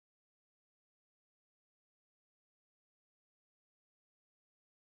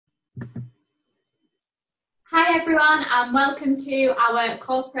Hi everyone and welcome to our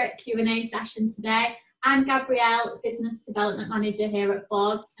corporate Q&A session today. I'm Gabrielle, Business Development Manager here at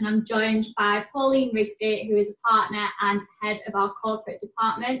Forbes, and I'm joined by Pauline Rigby, who is a partner and head of our corporate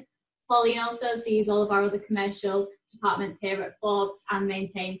department. Pauline also sees all of our other commercial departments here at Forbes and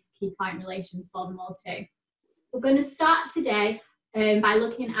maintains key client relations for them all too. We're going to start today by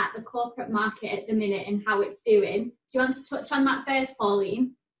looking at the corporate market at the minute and how it's doing. Do you want to touch on that first,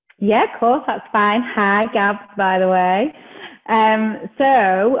 Pauline? Yeah, of course, that's fine. Hi, Gabs, by the way.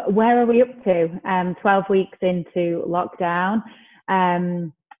 So where are we up to? 12 weeks into lockdown.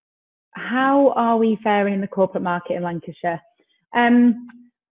 How are we faring in the corporate market in Lancashire?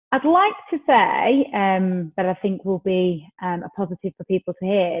 I'd like to say that I think will be a positive for people to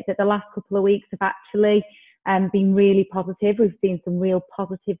hear that the last couple of weeks have actually been really positive. We've seen some real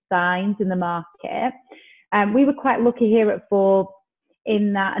positive signs in the market. We were quite lucky here at Forbes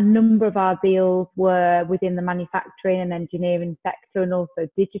in that a number of our deals were within the manufacturing and engineering sector and also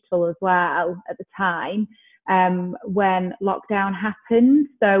digital as well at the time when lockdown happened.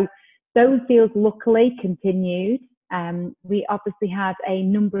 So those deals luckily continued. We obviously had a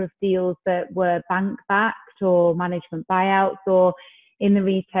number of deals that were bank backed or management buyouts or in the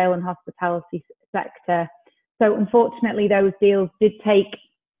retail and hospitality sector. So unfortunately those deals did take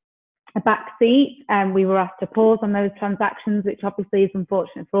a back seat, and we were asked to pause on those transactions, which obviously is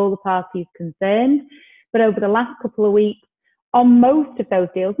unfortunate for all the parties concerned. But over the last couple of weeks, on most of those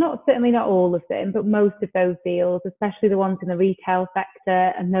deals, certainly not all of them, but most of those deals, especially the ones in the retail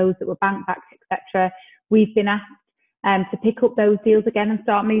sector and those that were bank backed, etc., we've been asked to pick up those deals again and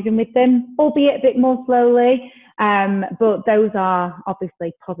start moving with them, albeit a bit more slowly. But those are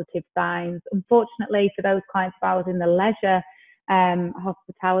obviously positive signs. Unfortunately, for those clients of ours in the leisure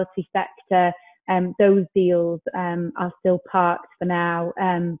hospitality sector, those deals are still parked for now,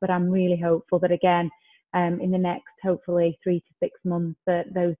 but I'm really hopeful that again in the next hopefully 3 to 6 months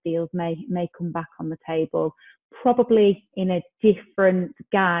that those deals may come back on the table, probably in a different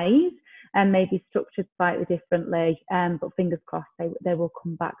guise and maybe structured slightly differently, but fingers crossed they will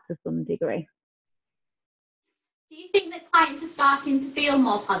come back to some degree. Do you think that clients are starting to feel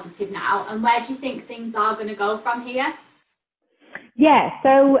more positive now, and where do you think things are going to go from here? Yeah,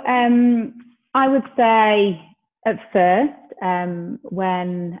 so I would say at first,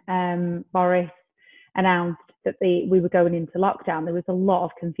 when Boris announced that we were going into lockdown, there was a lot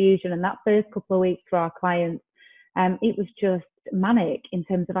of confusion, and that first couple of weeks for our clients, it was just manic in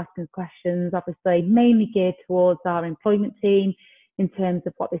terms of asking questions, obviously mainly geared towards our employment team in terms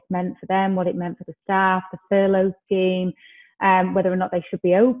of what this meant for them, what it meant for the staff, the furlough scheme, whether or not they should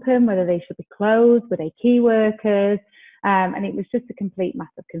be open, whether they should be closed, were they key workers, and it was just a complete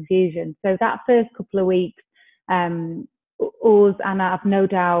massive confusion. So that first couple of weeks, us, and I've no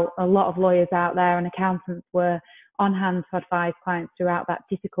doubt a lot of lawyers out there and accountants were on hand to advise clients throughout that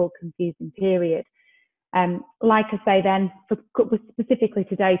difficult, confusing period. Like I say then, specifically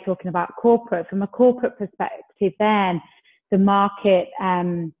today talking about corporate, from a corporate perspective then, the market,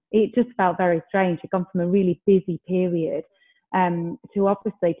 it just felt very strange. It'd gone from a really busy period to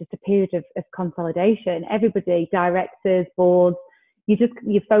obviously just a period of consolidation. Everybody, directors, boards,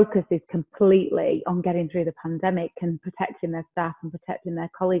 your focus is completely on getting through the pandemic and protecting their staff and protecting their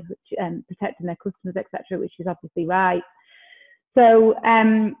colleagues, protecting their customers, etc., which is obviously right. So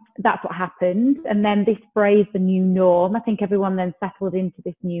that's what happened. And then this phrase, the new norm, I think everyone then settled into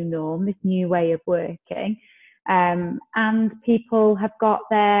this new norm, this new way of working. And people have got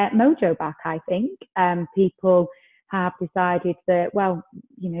their mojo back, I think. People have decided that, well,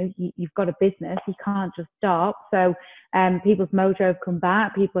 you've got a business, you can't just stop. So people's mojo have come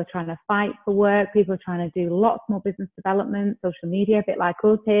back. People are trying to fight for work. People are trying to do lots more business development, social media, a bit like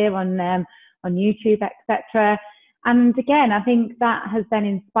us here on YouTube, etc. And again, I think that has then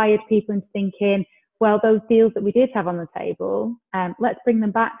inspired people into thinking, well, those deals that we did have on the table, let's bring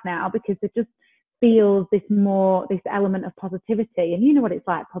them back now, because it just feels this element of positivity. And you know what it's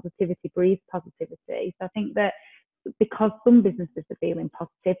like, positivity breeds positivity. So I think that because some businesses are feeling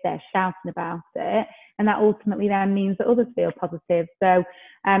positive, they're shouting about it, and that ultimately then means that others feel positive. So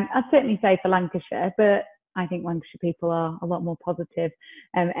I'd certainly say for Lancashire, but I think Lancashire people are a lot more positive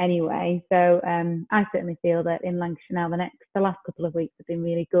anyway. So I certainly feel that in Lancashire now, the last couple of weeks have been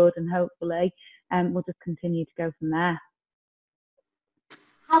really good, and hopefully we'll just continue to go from there.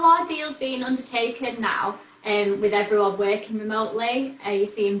 How are deals being undertaken now with everyone working remotely? Are you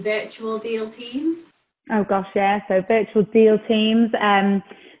seeing virtual deal teams? Oh gosh, yeah. So virtual deal teams. I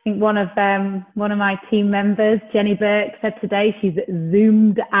think one of my team members, Jenny Burke, said today she's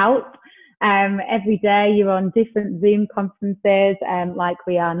zoomed out Every day you're on different Zoom conferences, like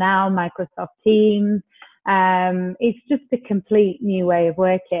we are now, Microsoft Teams. It's just a complete new way of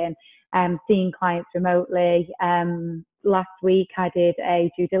working, seeing clients remotely. Last week I did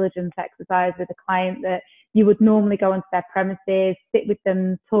a due diligence exercise with a client that you would normally go onto their premises, sit with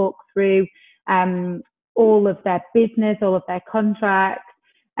them, talk through all of their business, all of their contracts,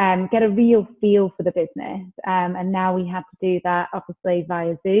 get a real feel for the business. And now we had to do that obviously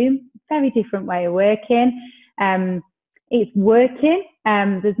via Zoom. Very different way of working. It's working.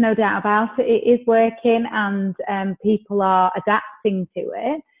 There's no doubt about it. It is working, and people are adapting to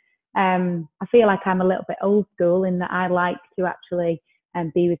it. I feel like I'm a little bit old school in that I like to actually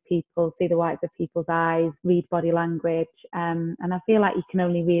be with people, see the whites of people's eyes, read body language. And I feel like you can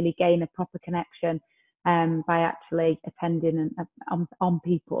only really gain a proper connection by actually attending on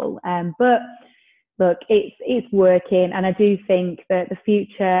people. But look, it's working, and I do think that the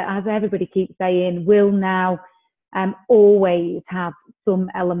future, as everybody keeps saying, will now always have some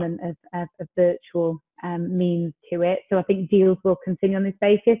element of virtual means to it. So I think deals will continue on this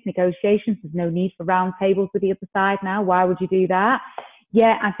basis. Negotiations, there's no need for round tables with the other side now. Why would you do that?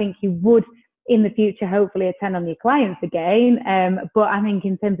 Yeah, I think you would in the future hopefully attend on your clients again. But I think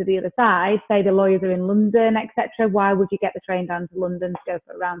in terms of the other side, say the lawyers are in London, etc., why would you get the train down to London to go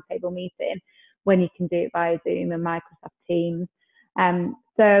for a round table meeting when you can do it via Zoom and Microsoft Teams?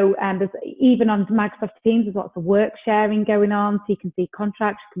 So there's, even on Microsoft Teams, there's lots of work sharing going on, so you can see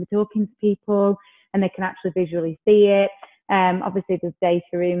contracts, you can be talking to people, and they can actually visually see it. Obviously, there's data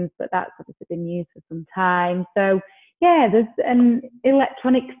rooms, but that's obviously been used for some time. So yeah, there's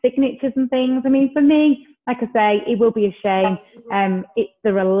electronic signatures and things. I mean, for me, like I say, it will be a shame.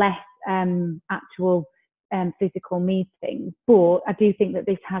 There are less actual physical meetings, but I do think that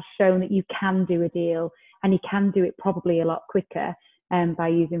this has shown that you can do a deal, and you can do it probably a lot quicker by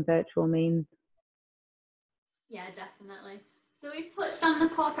using virtual means. Yeah, definitely. So we've touched on the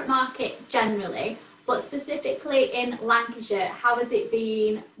corporate market generally, but specifically in Lancashire, how has it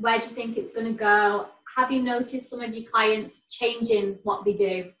been? Where do you think it's going to go? Have you noticed some of your clients changing what they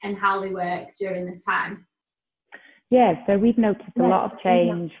do and how they work during this time? Yeah, so we've noticed a lot of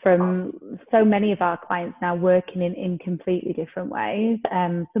change from so many of our clients now working in completely different ways.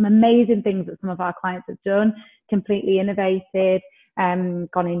 Some amazing things that some of our clients have done, completely innovated,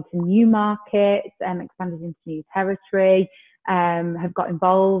 gone into new markets, expanded into new territory, have got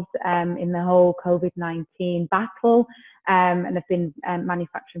involved in the whole COVID-19 battle, and have been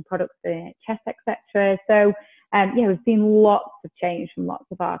manufacturing products for NHS, etc. So yeah, we've seen lots of change from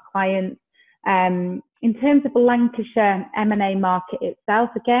lots of our clients. In terms of the Lancashire M&A market itself,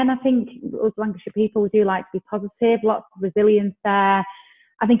 again, I think us Lancashire people, we do like to be positive, lots of resilience there.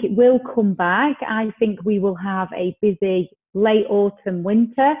 I think it will come back. I think we will have a busy late autumn,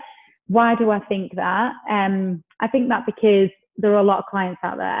 winter. Why do I think that? I think that because there are a lot of clients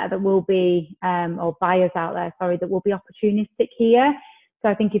out there that will be, or buyers out there, sorry, that will be opportunistic here. So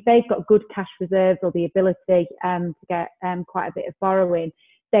I think if they've got good cash reserves or the ability to get quite a bit of borrowing,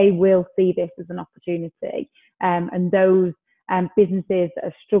 they will see this as an opportunity. And those businesses that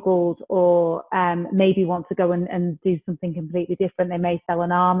have struggled or maybe want to go and do something completely different, they may sell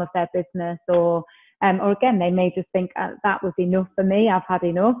an arm of their business, or again, they may just think that was enough for me, I've had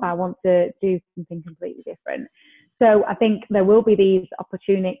enough, I want to do something completely different. So I think there will be these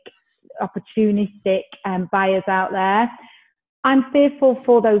opportunistic buyers out there. I'm fearful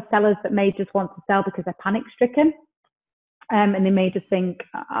for those sellers that may just want to sell because they're panic stricken. And they may just think,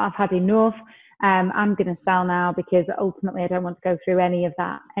 I've had enough, I'm going to sell now because ultimately I don't want to go through any of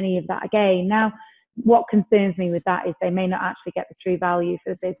that again. Now, what concerns me with that is they may not actually get the true value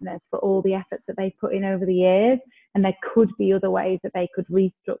for the business for all the efforts that they put in over the years, and there could be other ways that they could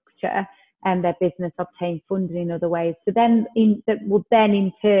restructure their business, obtain funding in other ways. So then that will then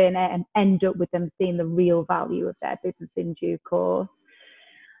in turn end up with them seeing the real value of their business in due course.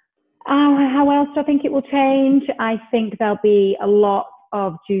 How else do I think it will change? I think there'll be a lot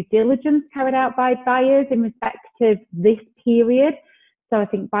of due diligence carried out by buyers in respect of this period. So I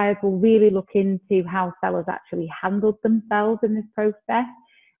think buyers will really look into how sellers actually handled themselves in this process,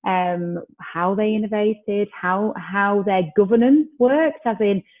 how they innovated, how their governance worked, as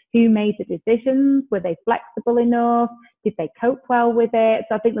in who made the decisions, were they flexible enough, did they cope well with it?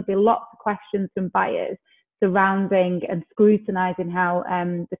 So I think there'll be lots of questions from buyers surrounding and scrutinising how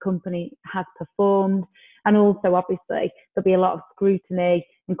the company has performed. And also, obviously, there'll be a lot of scrutiny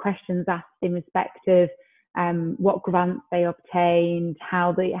and questions asked in respect of what grants they obtained,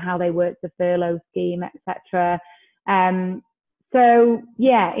 how they worked the furlough scheme, etc. So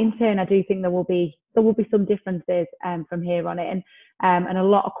yeah, in turn, I do think there will be there will be some differences from here on in, and a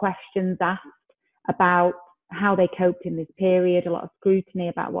lot of questions asked about how they coped in this period, a lot of scrutiny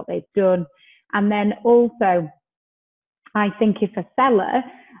about what they've done. And then also, I think if a seller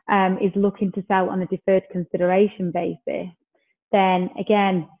is looking to sell on a deferred consideration basis, then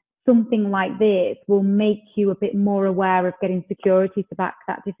again, something like this will make you a bit more aware of getting security to back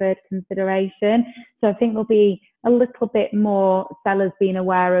that deferred consideration. So I think there'll be a little bit more sellers being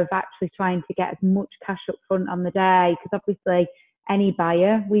aware of actually trying to get as much cash up front on the day, because obviously any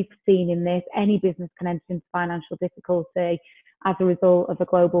buyer we've seen in this, any business can enter into financial difficulty as a result of a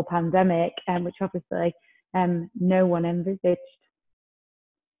global pandemic, which obviously no one envisaged.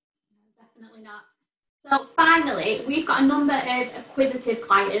 Definitely not. So finally, we've got a number of acquisitive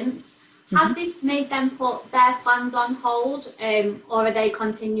clients. Has this made them put their plans on hold, or are they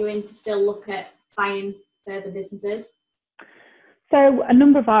continuing to still look at buying further businesses? So a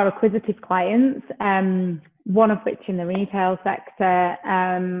number of our acquisitive clients, one of which in the retail sector,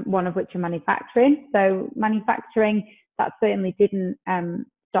 one of which are manufacturing. So manufacturing, that certainly didn't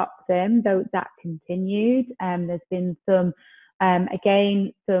stop them, though that continued. There's been some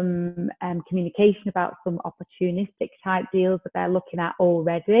communication about some opportunistic type deals that they're looking at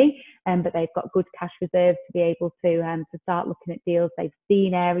already, but they've got good cash reserves to be able to start looking at deals. They've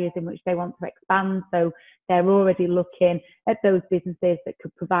seen areas in which they want to expand, so they're already looking at those businesses that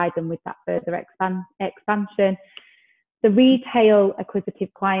could provide them with that further expansion. The retail acquisitive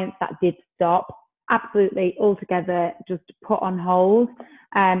clients that did stop, absolutely altogether just put on hold,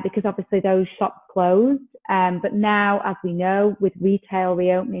 because obviously those shops closed. But now, as we know, with retail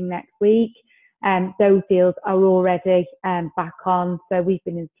reopening next week, those deals are already back on. So we've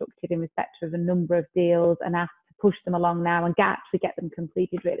been instructed in respect of a number of deals and asked to push them along now and actually get them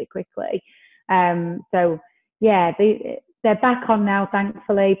completed really quickly. So yeah, they're back on now,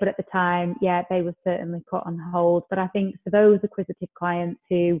 thankfully, but at the time, yeah, they were certainly put on hold. But I think for those acquisitive clients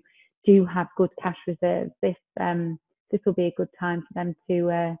who do have good cash reserves, this will be a good time for them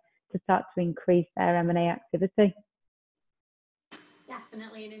to start to increase their M&A activity.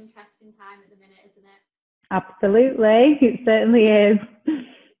 Definitely an interesting time at the minute, isn't it? Absolutely, it certainly is.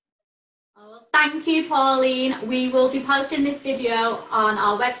 Well, thank you, Pauline. We will be posting this video on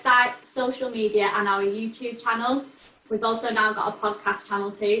our website, social media, and our YouTube channel. We've also now got a podcast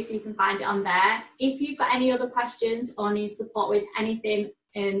channel too, so you can find it on there. If you've got any other questions or need support with anything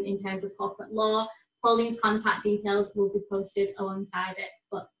in terms of corporate law, Pauline's contact details will be posted alongside it.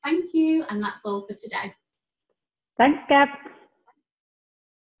 But thank you, and that's all for today. Thanks, Gab.